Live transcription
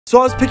So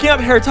I was picking up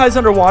hair ties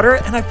underwater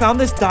and I found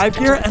this dive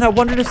gear and I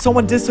wondered if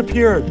someone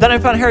disappeared. Then I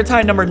found hair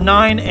tie number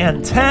 9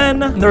 and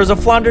 10. There was a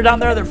flounder down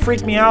there that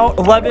freaked me out.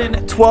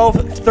 11,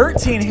 12,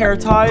 13 hair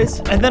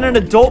ties. And then an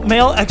adult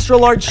male extra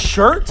large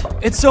shirt.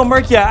 It's so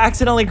murky I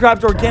accidentally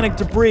grabbed organic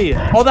debris.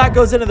 All that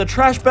goes into the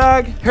trash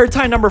bag. Hair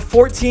tie number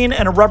 14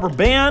 and a rubber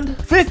band.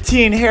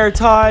 15 hair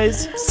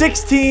ties.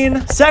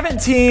 16,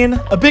 17,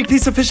 a big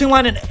piece of fishing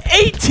line, and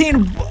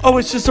 18. Oh,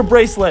 it's just a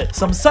bracelet.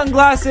 Some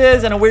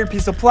sunglasses and a weird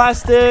piece of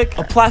plastic.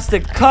 A plastic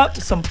cup,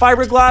 some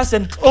fiberglass,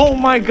 and oh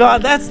my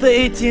god, that's the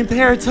 18th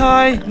hair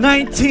tie.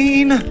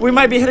 19. We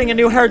might be hitting a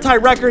new hair tie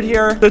record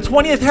here. The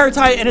 20th hair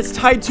tie, and it's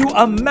tied to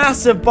a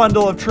massive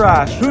bundle of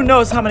trash. Who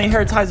knows how many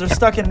hair ties are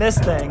stuck in this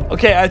thing?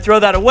 Okay, I throw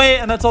that away,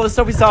 and that's all the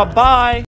stuff we saw. Bye.